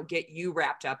 and you know, get you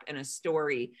wrapped up in a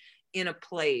story, in a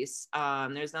place.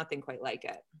 There's nothing quite like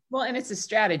it. Well, and it's a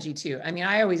strategy too. I mean,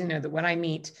 I always know that when I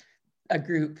meet a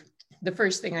group, the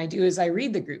first thing I do is I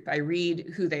read the group. I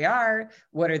read who they are,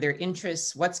 what are their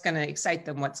interests, what's going to excite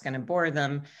them, what's going to bore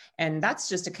them. And that's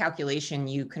just a calculation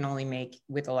you can only make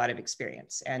with a lot of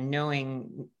experience and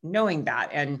knowing that.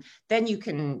 And then you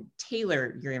can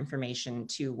tailor your information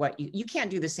to what you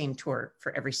can't do the same tour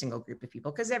for every single group of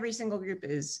people, because every single group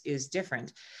is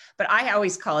different. But I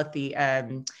always call it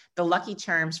the Lucky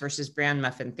Charms versus Bran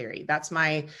Muffin theory. That's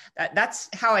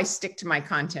how I stick to my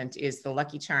content, is the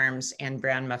Lucky Charms and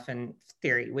Bran Muffin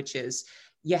theory, which is,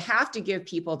 you have to give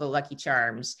people the Lucky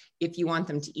Charms if you want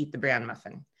them to eat the bran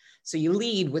muffin. So you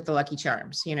lead with the Lucky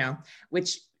Charms, you know,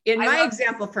 which in my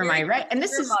example for my, right. And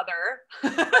this is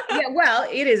mother. Yeah, well,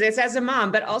 it's as a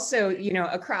mom, but also, you know,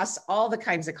 across all the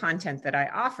kinds of content that I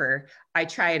offer, I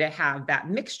try to have that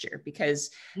mixture,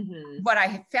 because what I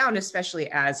have found, especially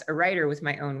as a writer with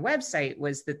my own website,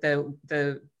 was that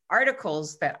the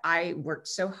articles that I worked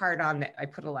so hard on, that I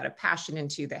put a lot of passion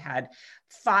into, that had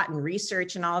thought and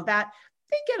research and all of that,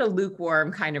 they get a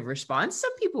lukewarm kind of response.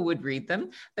 Some people would read them,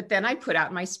 but then I put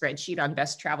out my spreadsheet on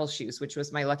best travel shoes, which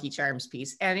was my Lucky Charms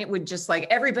piece. And it would just, like,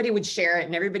 everybody would share it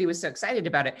and everybody was so excited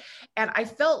about it. And I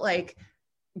felt like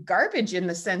garbage, in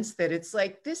the sense that it's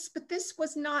like but this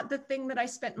was not the thing that I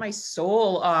spent my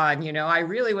soul on. You know, I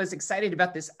really was excited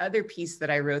about this other piece that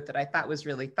I wrote that I thought was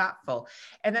really thoughtful.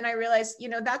 And then I realized, you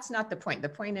know, that's not the point. The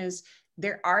point is,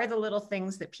 there are the little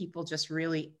things that people just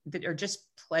really, that are just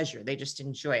pleasure. They just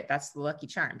enjoy it. That's the Lucky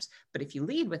Charms. But if you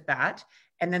lead with that,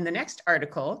 and then the next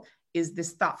article is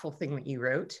this thoughtful thing that you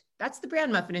wrote, that's the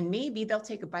bran muffin. And maybe they'll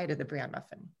take a bite of the bran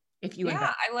muffin if you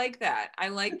invite. I like that. I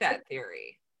like that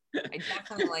theory. I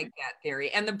definitely like that theory.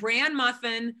 And the bran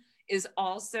muffin is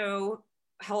also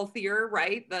healthier,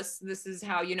 right? This is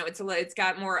how, you know, it's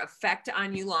got more effect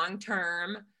on you long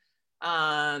term.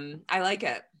 I like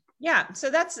it. Yeah, so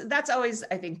that's always,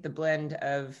 I think, the blend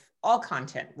of all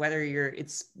content, whether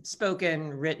it's spoken,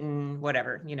 written,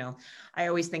 whatever, I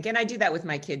always think, and I do that with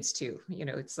my kids too.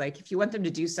 It's like, if you want them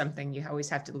to do something, you always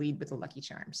have to lead with the Lucky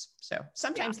Charms. So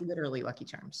sometimes literally Lucky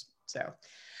Charms. So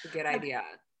good idea.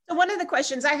 So one of the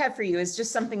questions I have for you is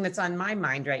just something that's on my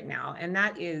mind right now. And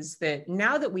that is that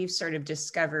now that we've sort of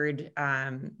discovered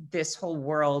this whole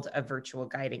world of virtual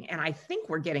guiding, and I think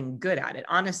we're getting good at it.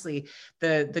 Honestly,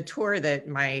 the tour that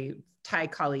my Thai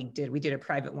colleague did, we did a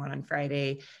private one on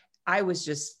Friday. I was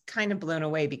just kind of blown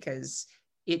away because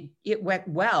it went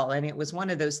well. And it was one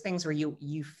of those things where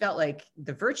you felt like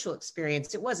the virtual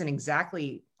experience, it wasn't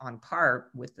exactly on par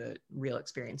with the real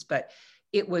experience, but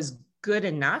it was good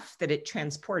enough that it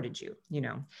transported you,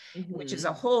 which is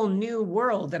a whole new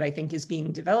world that I think is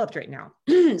being developed right now.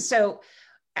 So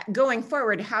going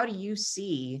forward, how do you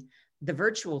see the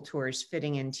virtual tours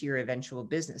fitting into your eventual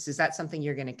business? Is that something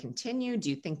you're going to continue?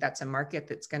 Do you think that's a market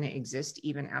that's going to exist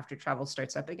even after travel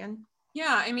starts up again?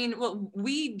 Yeah, I mean, well,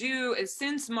 we do,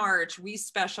 since March, we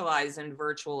specialize in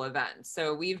virtual events.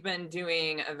 So we've been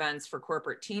doing events for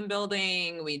corporate team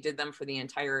building. We did them for the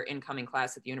entire incoming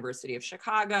class at the University of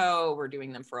Chicago. We're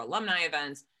doing them for alumni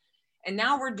events. And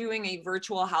now we're doing a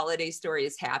virtual holiday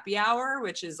stories happy hour,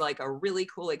 which is like a really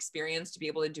cool experience to be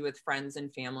able to do with friends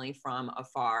and family from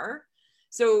afar.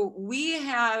 So we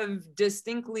have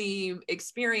distinctly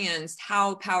experienced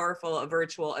how powerful a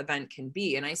virtual event can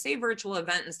be. And I say virtual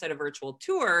event instead of virtual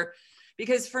tour,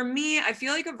 because for me, I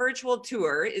feel like a virtual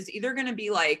tour is either going to be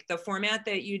like the format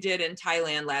that you did in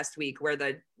Thailand last week, where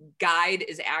the guide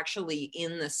is actually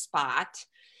in the spot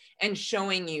and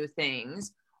showing you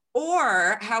things,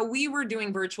 or how we were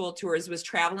doing virtual tours was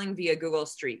traveling via Google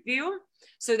Street View,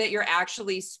 so that you're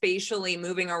actually spatially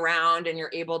moving around and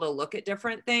you're able to look at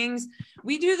different things.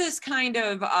 We do this kind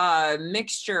of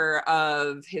mixture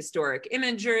of historic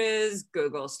images,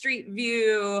 Google Street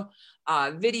View,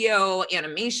 video,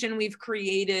 animation we've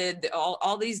created,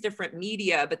 all these different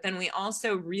media, but then we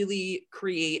also really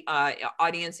create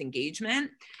audience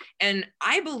engagement. And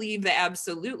I believe that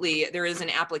absolutely there is an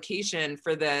application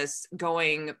for this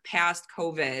going past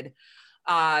COVID.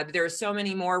 There are so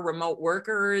many more remote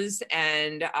workers,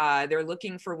 and they're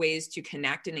looking for ways to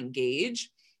connect and engage.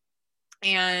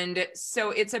 And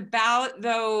so it's about,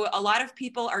 though, a lot of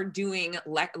people are doing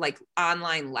like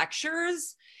online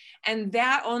lectures, and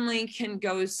that only can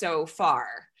go so far.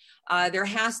 There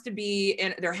has to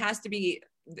be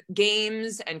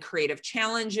games and creative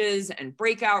challenges and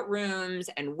breakout rooms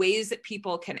and ways that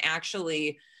people can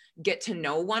actually get to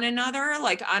know one another.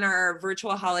 Like on our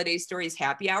virtual holiday stories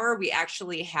happy hour, we have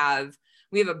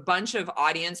a bunch of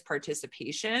audience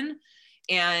participation.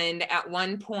 And at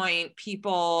one point,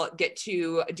 people get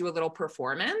to do a little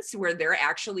performance where they're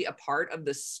actually a part of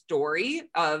the story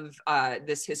of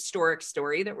this historic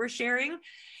story that we're sharing.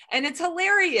 And it's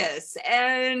hilarious.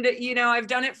 And, I've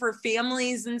done it for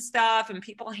families and stuff, and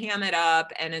people ham it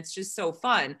up, and it's just so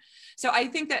fun. So I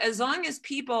think that as long as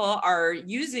people are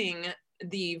using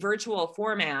the virtual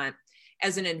format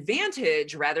as an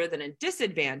advantage rather than a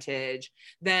disadvantage,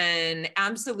 then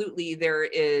absolutely there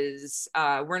is,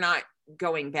 we're not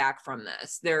going back from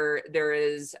this. There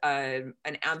is an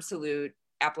absolute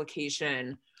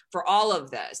application for all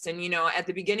of this. And, at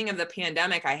the beginning of the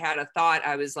pandemic, I had a thought.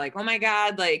 I was like, oh my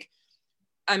God,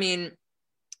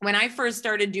 when I first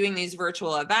started doing these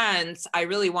virtual events, I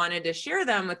really wanted to share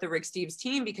them with the Rick Steves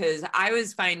team because I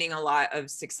was finding a lot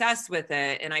of success with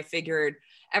it. And I figured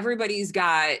everybody's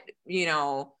got,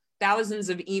 thousands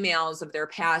of emails of their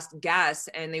past guests,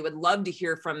 and they would love to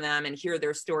hear from them and hear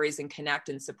their stories and connect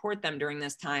and support them during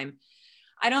this time.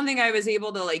 I don't think I was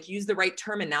able to use the right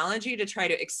terminology to try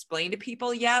to explain to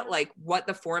people yet, what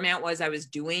the format was I was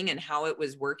doing and how it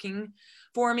was working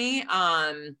for me.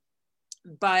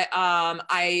 But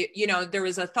there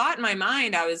was a thought in my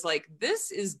mind. I was like,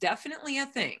 this is definitely a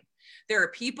thing. There are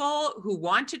people who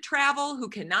want to travel, who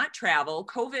cannot travel,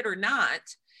 COVID or not.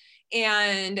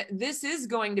 And this is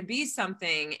going to be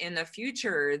something in the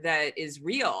future that is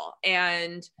real.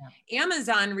 And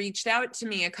Amazon reached out to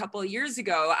me a couple of years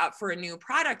ago for a new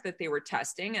product that they were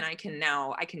testing. And I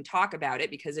can talk about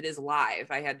it because it is live.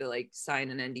 I had to sign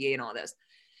an NDA and all this.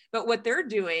 But what they're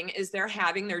doing is they're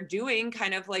doing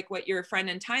kind of like what your friend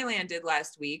in Thailand did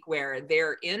last week, where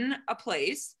they're in a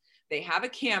place, they have a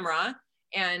camera,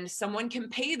 and someone can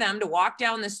pay them to walk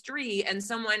down the street, and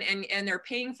they're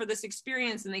paying for this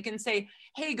experience, and they can say,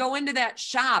 hey, go into that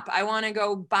shop. I want to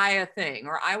go buy a thing,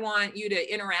 or I want you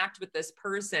to interact with this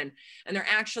person. And they're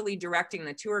actually directing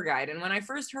the tour guide. And when I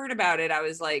first heard about it, I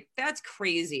was like, that's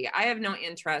crazy. I have no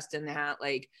interest in that.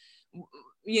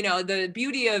 The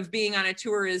beauty of being on a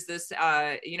tour is this,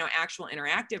 actual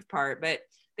interactive part, but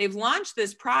they've launched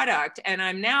this product, and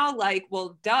I'm now like,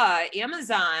 well, duh,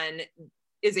 Amazon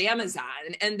is Amazon,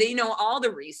 and they know all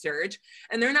the research,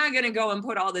 and they're not going to go and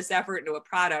put all this effort into a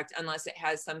product unless it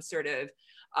has some sort of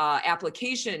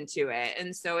application to it.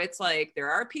 And so it's like,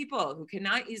 there are people who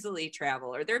cannot easily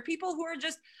travel, or there are people who are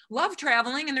just love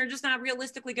traveling and they're just not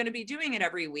realistically going to be doing it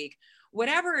every week.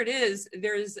 Whatever it is,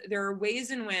 there are ways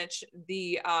in which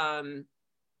these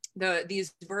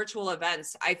virtual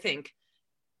events, I think,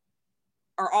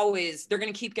 are always, they're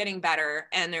going to keep getting better,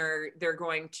 and they're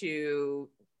going to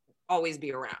always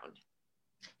be around.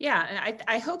 Yeah,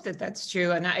 I hope that that's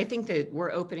true. And I think that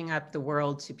we're opening up the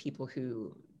world to people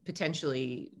who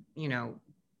potentially, you know,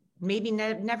 maybe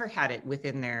never had it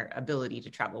within their ability to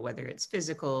travel, whether it's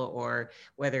physical or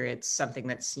whether it's something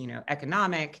that's, you know,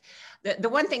 economic. The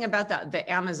one thing about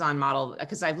the Amazon model,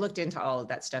 because I've looked into all of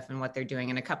that stuff and what they're doing,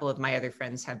 and a couple of my other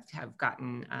friends have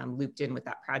gotten looped in with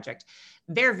that project,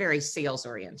 they're very sales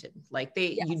oriented. Like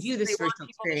you do this virtual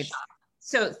experience.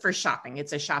 So for shopping,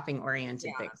 it's a shopping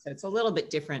oriented thing. So it's a little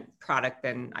bit different product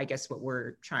than I guess what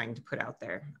we're trying to put out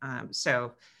there.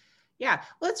 Yeah,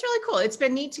 well, it's really cool. It's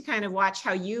been neat to kind of watch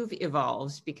how you've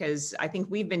evolved, because I think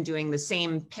we've been doing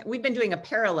a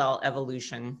parallel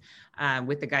evolution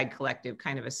with the Guide Collective,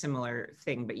 kind of a similar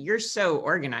thing, but you're so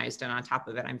organized, and on top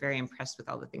of it, I'm very impressed with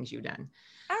all the things you've done.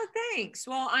 Oh, thanks.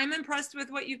 Well, I'm impressed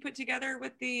with what you put together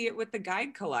with the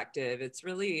Guide Collective. It's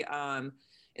really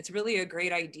a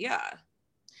great idea.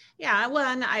 Yeah, well,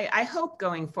 and I hope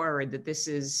going forward that this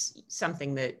is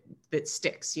something that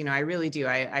sticks. You know, I really do.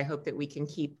 I hope that we can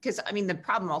keep, because I mean, the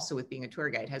problem also with being a tour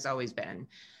guide has always been,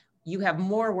 you have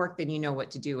more work than you know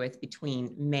what to do with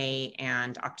between May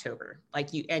and October.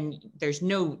 And there's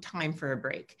no time for a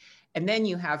break. And then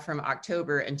you have from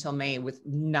October until May with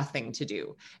nothing to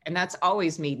do. And that's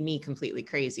always made me completely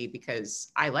crazy,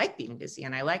 because I like being busy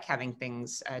and I like having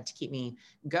things to keep me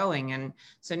going. And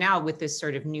so now with this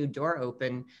sort of new door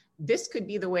open, this could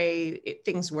be the way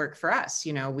things work for us.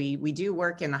 You know, we do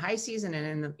work in the high season,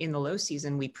 and in the low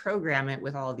season, we program it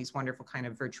with all of these wonderful kind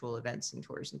of virtual events and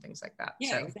tours and things like that.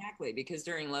 Yeah, so. Exactly. Because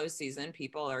during low season,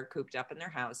 people are cooped up in their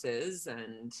houses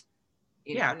and,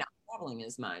 you know, not traveling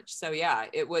as much. So yeah,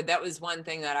 that was one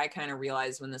thing that I kind of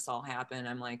realized when this all happened.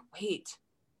 I'm like, wait,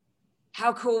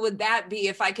 how cool would that be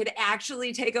if I could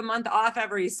actually take a month off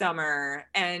every summer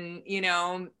and, you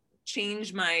know,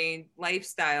 change my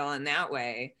lifestyle in that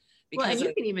way? Well, and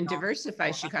you can even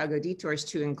diversify Chicago Detours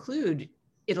to include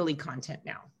Italy content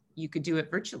now. You could do it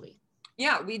virtually.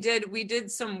 Yeah, we did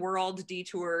some world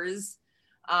detours.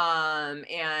 And,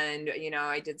 you know,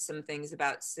 I did some things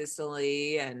about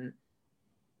Sicily, and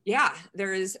yeah,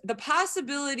 the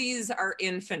possibilities are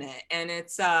infinite, and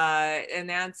it's and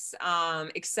that's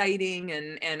exciting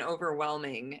and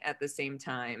overwhelming at the same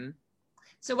time.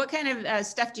 So what kind of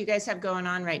stuff do you guys have going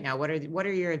on right now? What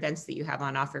are your events that you have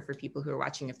on offer for people who are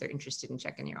watching if they're interested in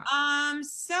checking you out?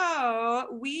 So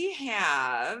we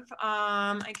have,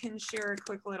 I can share a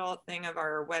quick little thing of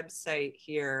our website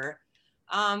here.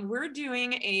 We're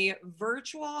doing a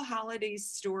virtual holiday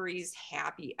stories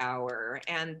happy hour.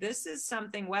 And this is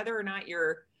something, whether or not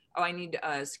I need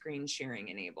screen sharing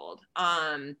enabled.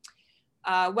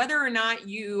 Whether or not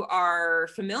you are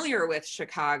familiar with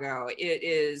Chicago, it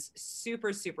is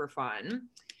super, super fun.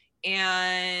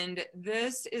 And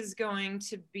this is going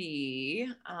to be,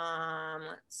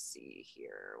 let's see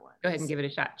here. Go ahead and give it a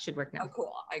shot. Should work now. Oh,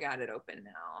 cool. I got it open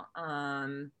now.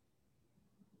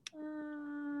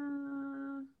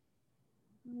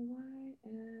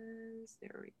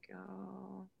 There we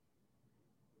go.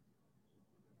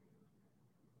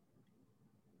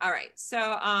 All right. So,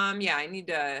 yeah, I need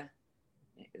to,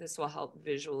 this will help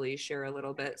visually share a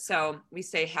little bit. So we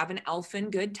say, have an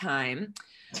elfin good time.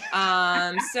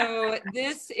 So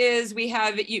this is,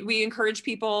 we encourage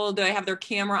people to have their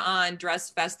camera on, dress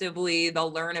festively.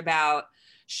 They'll learn about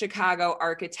Chicago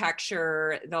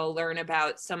architecture. They'll learn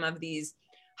about some of these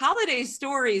holiday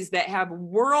stories that have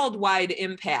worldwide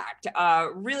impact.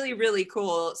 Really, really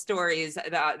cool stories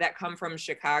that come from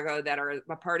Chicago that are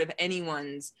a part of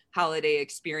anyone's holiday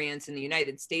experience in the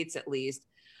United States, at least.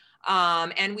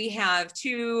 And we have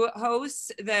two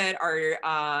hosts that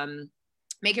are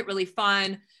make it really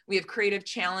fun. We have creative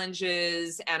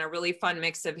challenges and a really fun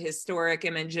mix of historic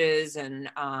images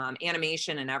and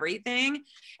animation and everything.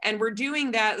 And we're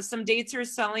doing that. Some dates are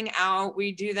selling out.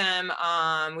 We do them.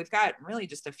 We've got really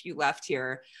just a few left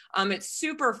here. It's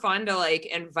super fun to like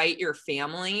invite your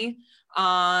family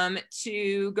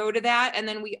to go to that. And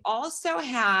then we also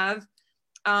have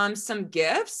some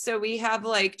gifts. So we have,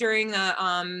 like, during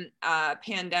the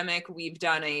pandemic, we've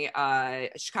done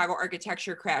a Chicago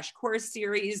Architecture Crash Course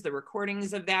series. The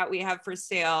recordings of that we have for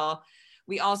sale.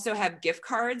 We also have gift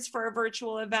cards for our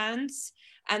virtual events.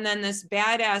 And then this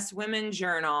Badass Women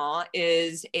Journal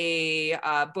is a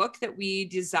book that we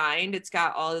designed. It's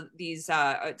got all of these,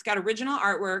 it's got original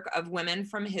artwork of women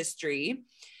from history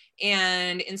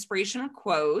and inspirational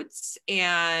quotes,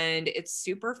 and it's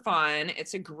super fun.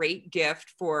 It's a great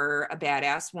gift for a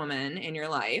badass woman in your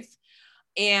life.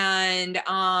 And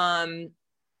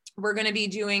we're going to be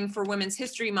doing, for Women's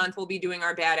History Month, we'll be doing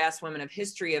our Badass Women of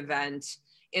History event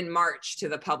in March to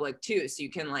the public too. So you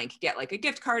can like get like a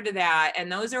gift card to that. And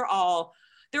those are all,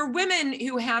 they're women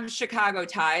who have Chicago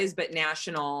ties, but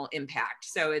national impact.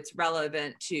 So it's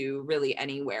relevant to really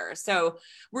anywhere. So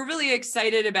we're really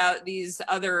excited about these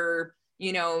other,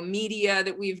 you know, media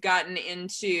that we've gotten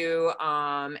into,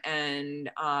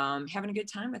 and having a good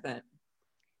time with it.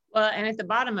 Well, and at the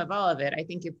bottom of all of it, I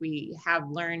think if we have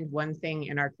learned one thing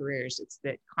in our careers, it's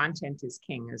that content is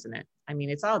king, isn't it? I mean,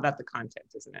 it's all about the content,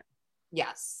 isn't it?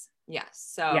 Yes.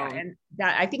 Yes. So yeah, and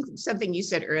that, I think something you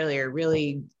said earlier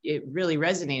really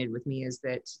resonated with me, is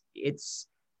that it's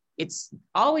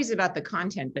always about the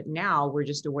content, but now we're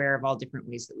just aware of all different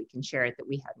ways that we can share it that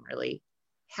we hadn't really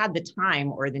had the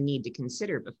time or the need to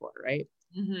consider before, right?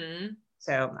 Mm-hmm.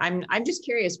 So I'm just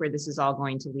curious where this is all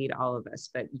going to lead all of us,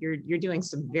 but you're doing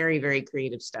some very, very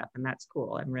creative stuff, and that's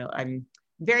cool. I'm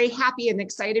very happy and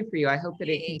excited for you. I hope that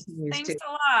it continues. Thanks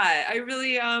a lot. I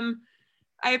really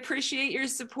I appreciate your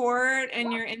support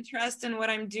and your interest in what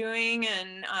I'm doing,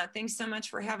 and thanks so much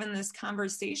for having this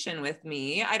conversation with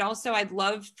me. I'd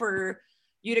love for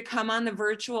you to come on the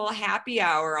virtual happy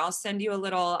hour. I'll send you a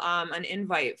little an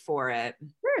invite for it.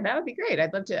 Sure, that would be great.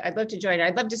 I'd love to join.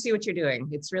 I'd love to see what you're doing.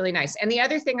 It's really nice. And the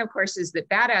other thing, of course, is that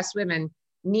badass women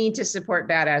need to support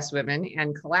badass women,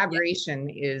 and collaboration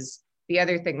is the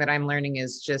other thing that I'm learning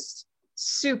is just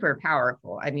super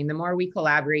powerful. I mean, the more we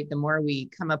collaborate, the more we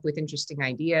come up with interesting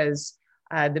ideas,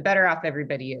 the better off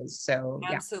everybody is. So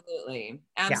absolutely.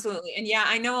 And yeah,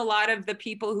 I know a lot of the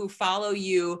people who follow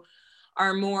you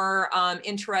are more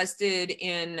interested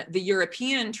in the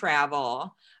European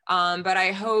travel. But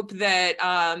I hope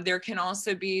that there can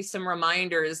also be some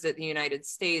reminders that the United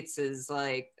States is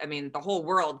like, I mean, the whole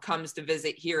world comes to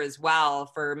visit here as well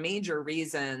for major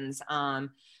reasons.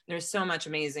 There's so much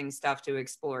amazing stuff to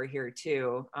explore here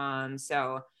too.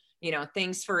 So, you know,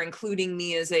 thanks for including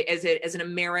me as an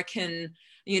American,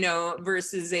 you know,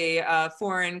 versus a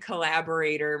foreign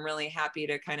collaborator. I'm really happy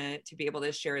to be able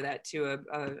to share that to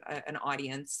an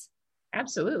audience.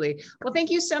 Absolutely. Well, thank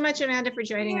you so much, Amanda, for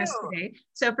joining us today.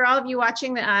 So for all of you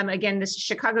watching, again, this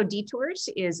Chicago Detours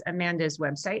is Amanda's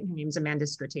website. Her name is Amanda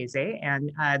Scotese,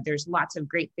 and there's lots of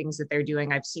great things that they're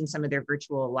doing. I've seen some of their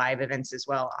virtual live events as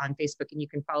well on Facebook, and you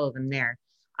can follow them there.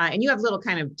 And you have little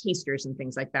kind of tasters and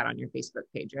things like that on your Facebook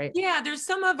page, right? Yeah, there's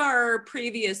some of our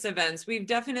previous events. We've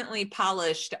definitely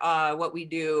polished what we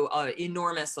do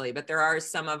enormously, but there are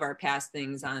some of our past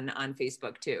things on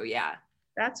Facebook too. Yeah.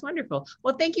 That's wonderful.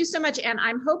 Well, thank you so much. And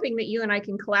I'm hoping that you and I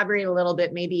can collaborate a little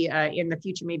bit, maybe in the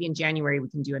future, maybe in January, we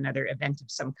can do another event of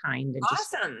some kind. And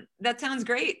awesome. That sounds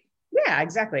great. Yeah,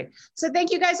 exactly. So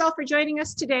thank you guys all for joining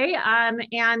us today.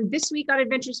 And this week on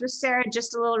Adventures with Sarah,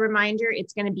 just a little reminder,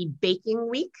 it's going to be baking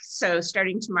week. So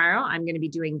starting tomorrow, I'm going to be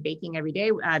doing baking every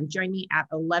day. Join me at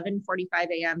 11:45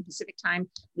 a.m. Pacific time.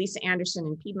 Lisa Anderson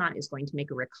in Piedmont is going to make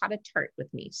a ricotta tart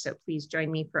with me. So please join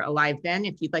me for a live then.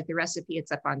 If you'd like the recipe,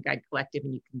 it's up on Guide Collective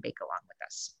and you can bake along with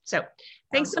us. So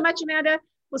thanks so much, Amanda.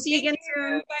 We'll see you again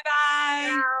soon.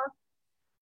 Bye-bye.